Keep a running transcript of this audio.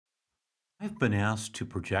I've been asked to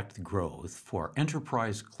project the growth for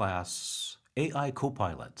enterprise class AI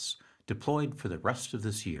copilots deployed for the rest of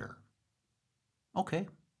this year. Okay,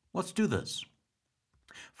 let's do this.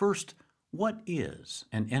 First, what is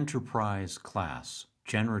an enterprise class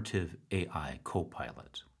generative AI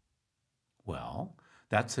copilot? Well,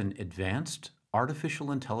 that's an advanced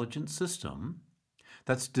artificial intelligence system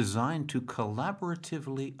that's designed to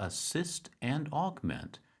collaboratively assist and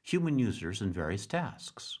augment human users in various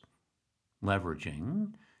tasks,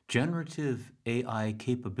 leveraging generative AI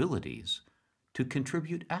capabilities to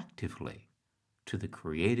contribute actively to the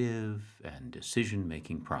creative and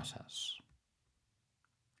decision-making process.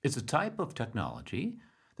 It's a type of technology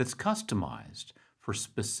that's customized for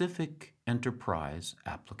specific enterprise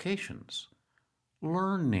applications,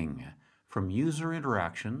 learning from user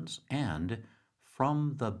interactions and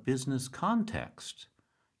from the business context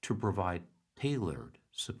to provide tailored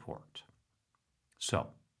support. So,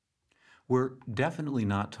 we're definitely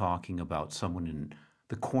not talking about someone in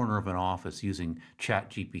the corner of an office using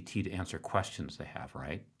ChatGPT to answer questions they have,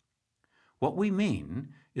 right? What we mean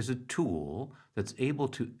is a tool that's able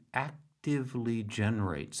to actively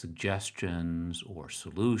generate suggestions or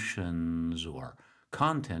solutions or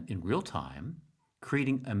content in real time,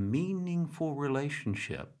 creating a meaningful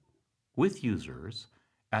relationship with users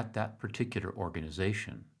at that particular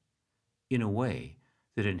organization in a way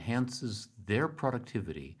that enhances their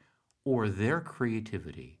productivity or their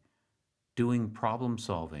creativity doing problem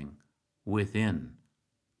solving within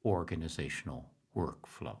organizational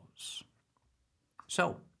workflows.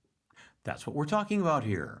 So that's what we're talking about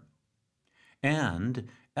here. And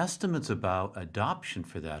estimates about adoption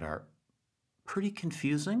for that are pretty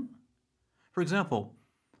confusing. For example,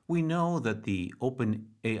 we know that the OpenAI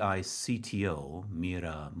CTO,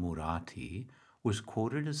 Mira Murati, was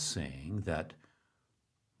quoted as saying that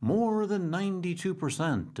more than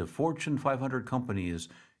 92% of Fortune 500 companies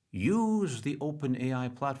use the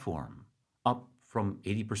OpenAI platform, up from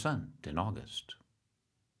 80% in August.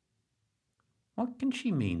 What can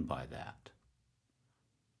she mean by that?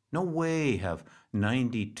 No way have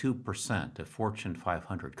 92% of Fortune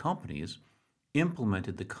 500 companies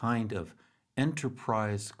implemented the kind of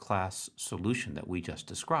enterprise class solution that we just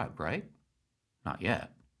described, right? Not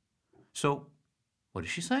yet. So, what is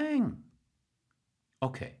she saying?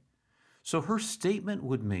 Okay, so her statement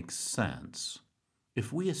would make sense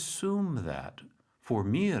if we assume that for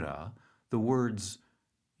Mira, the words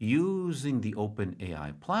using the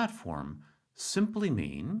OpenAI platform simply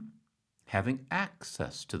mean having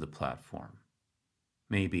access to the platform,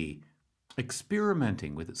 maybe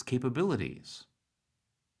experimenting with its capabilities,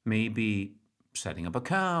 maybe setting up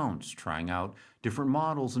accounts, trying out different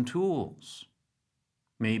models and tools,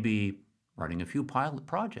 maybe running a few pilot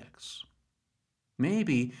projects.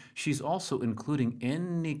 Maybe she's also including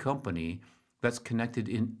any company that's connected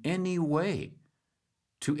in any way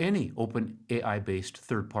to any open AI-based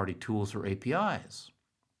third-party tools or APIs.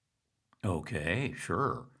 Okay,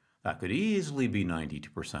 sure, that could easily be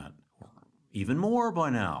 92%, or even more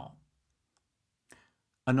by now.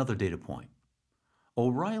 Another data point.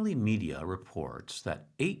 O'Reilly Media reports that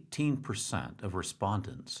 18% of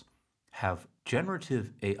respondents have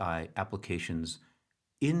generative AI applications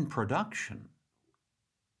in production.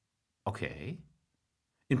 Okay,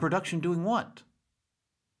 in production doing what?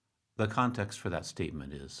 The context for that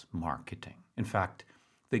statement is marketing. In fact,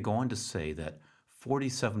 they go on to say that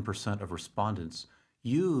 47% of respondents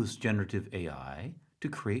use generative AI to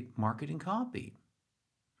create marketing copy.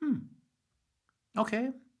 Okay,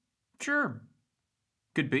 sure,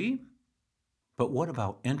 could be. But what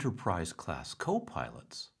about enterprise class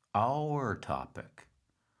copilots? Our topic.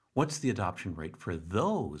 What's the adoption rate for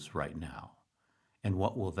those right now? And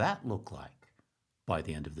what will that look like by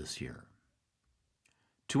the end of this year?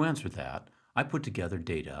 To answer that, I put together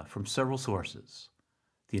data from several sources: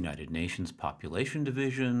 the United Nations Population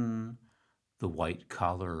Division, the White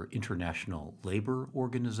Collar International Labor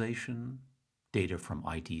Organization, data from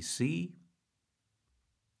IDC.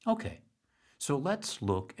 Okay, so let's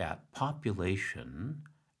look at population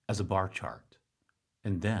as a bar chart,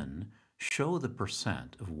 and then show the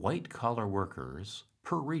percent of white-collar workers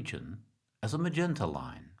per region as a magenta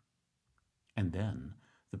line, and then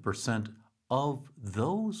the percent of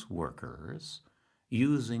those workers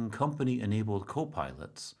using company-enabled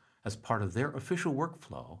copilots as part of their official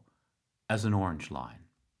workflow as an orange line.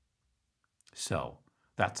 So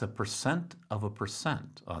that's a percent of a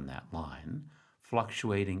percent on that line,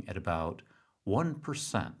 fluctuating at about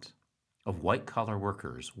 1% of white-collar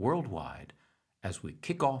workers worldwide as we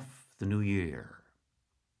kick off the new year.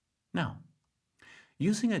 Now,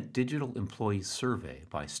 using a digital employee survey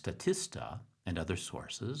by Statista and other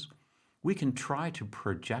sources, we can try to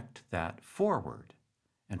project that forward.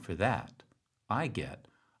 And for that, I get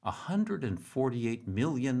 148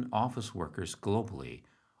 million office workers globally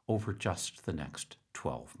over just the next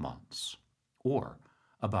 12 months, or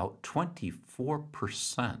about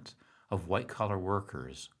 24% of white-collar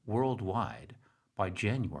workers worldwide by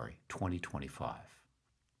January 2025.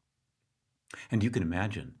 And you can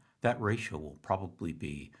imagine that ratio will probably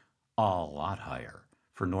be a lot higher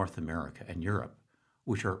for North America and Europe,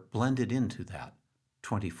 which are blended into that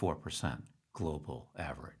 24% global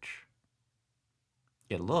average.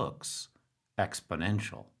 It looks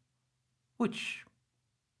exponential, which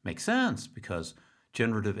makes sense because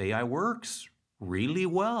generative AI works really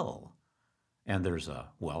well. And there's a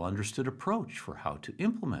well-understood approach for how to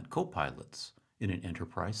implement copilots in an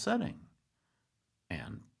enterprise setting.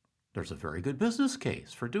 And there's a very good business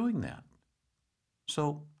case for doing that.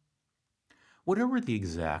 So whatever the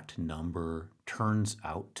exact number turns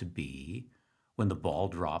out to be when the ball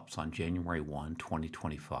drops on January 1,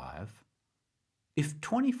 2025, if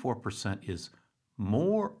 24% is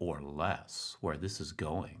more or less where this is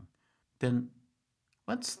going, then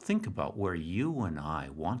let's think about where you and I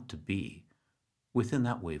want to be within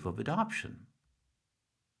that wave of adoption.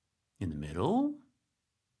 In the middle?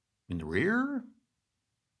 In the rear?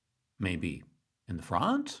 Maybe in the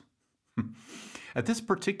front? At this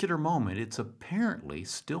particular moment, it's apparently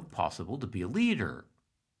still possible to be a leader.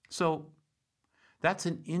 So that's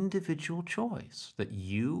an individual choice that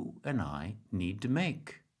you and I need to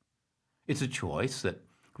make. It's a choice that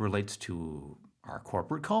relates to our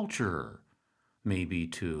corporate culture, maybe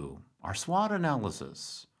to our SWOT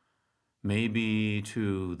analysis, maybe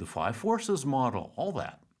to the 5 forces model, all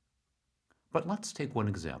that. But let's take one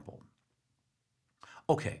example.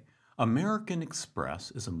 Okay, American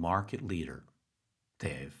Express is a market leader. They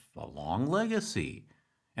have a long legacy,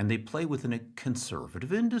 and they play within a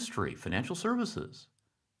conservative industry, financial services.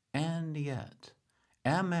 And yet,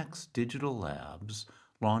 Amex Digital Labs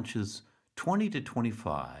launches 20 to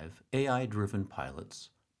 25 AI-driven pilots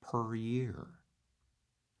per year.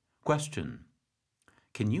 Question: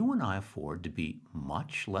 can you and I afford to be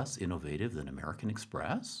much less innovative than American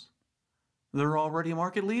Express? They're already a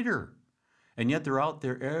market leader, and yet they're out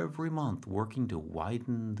there every month working to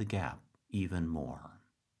widen the gap even more.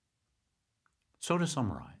 So to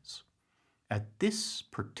summarize, at this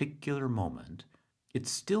particular moment, it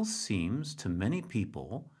still seems to many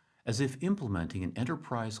people as if implementing an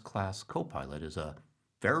enterprise-class copilot is a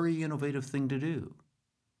very innovative thing to do.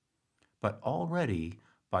 But already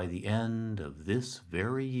by the end of this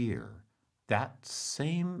very year, that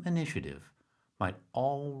same initiative might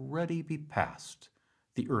already be past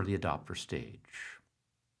the early adopter stage,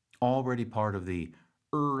 already part of the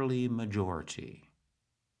early majority.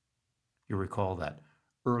 You recall that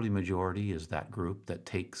early majority is that group that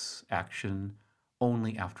takes action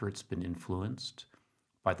only after it's been influenced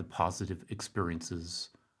by the positive experiences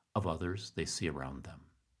of others they see around them.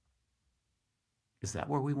 Is that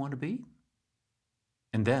where we want to be?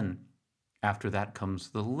 And then, after that comes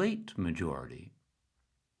the late majority.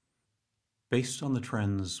 Based on the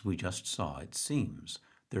trends we just saw, it seems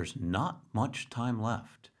there's not much time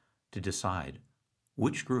left to decide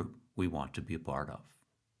which group we want to be a part of.